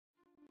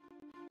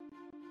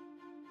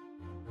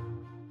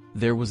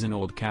There was an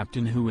old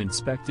captain who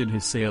inspected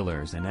his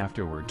sailors and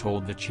afterward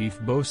told the chief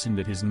boatswain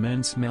that his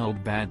men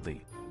smelled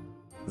badly.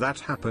 That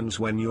happens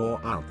when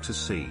you're out to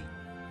sea.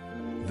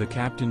 The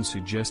captain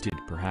suggested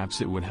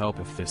perhaps it would help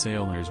if the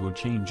sailors would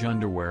change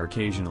underwear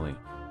occasionally.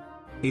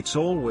 It's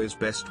always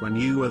best when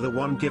you are the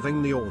one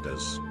giving the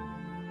orders.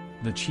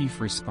 The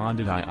chief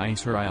responded, aye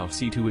sir, I'll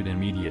see to it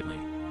immediately.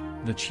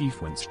 The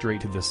chief went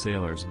straight to the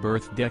sailors'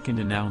 berth deck and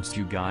announced,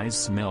 you guys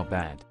smell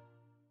bad.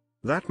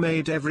 That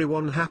made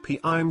everyone happy,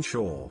 I'm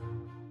sure.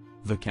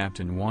 The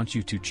captain wants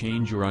you to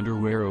change your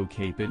underwear.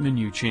 Okay Pittman,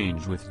 you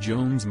change with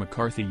Jones,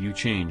 McCarthy you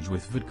change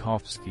with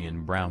Witkowski,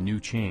 and Brown you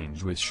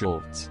change with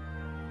Schultz.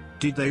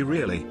 Did they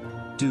really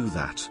do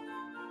that?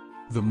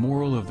 The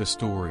moral of the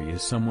story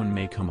is someone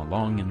may come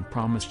along and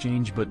promise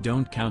change, but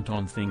don't count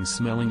on things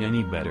smelling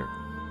any better.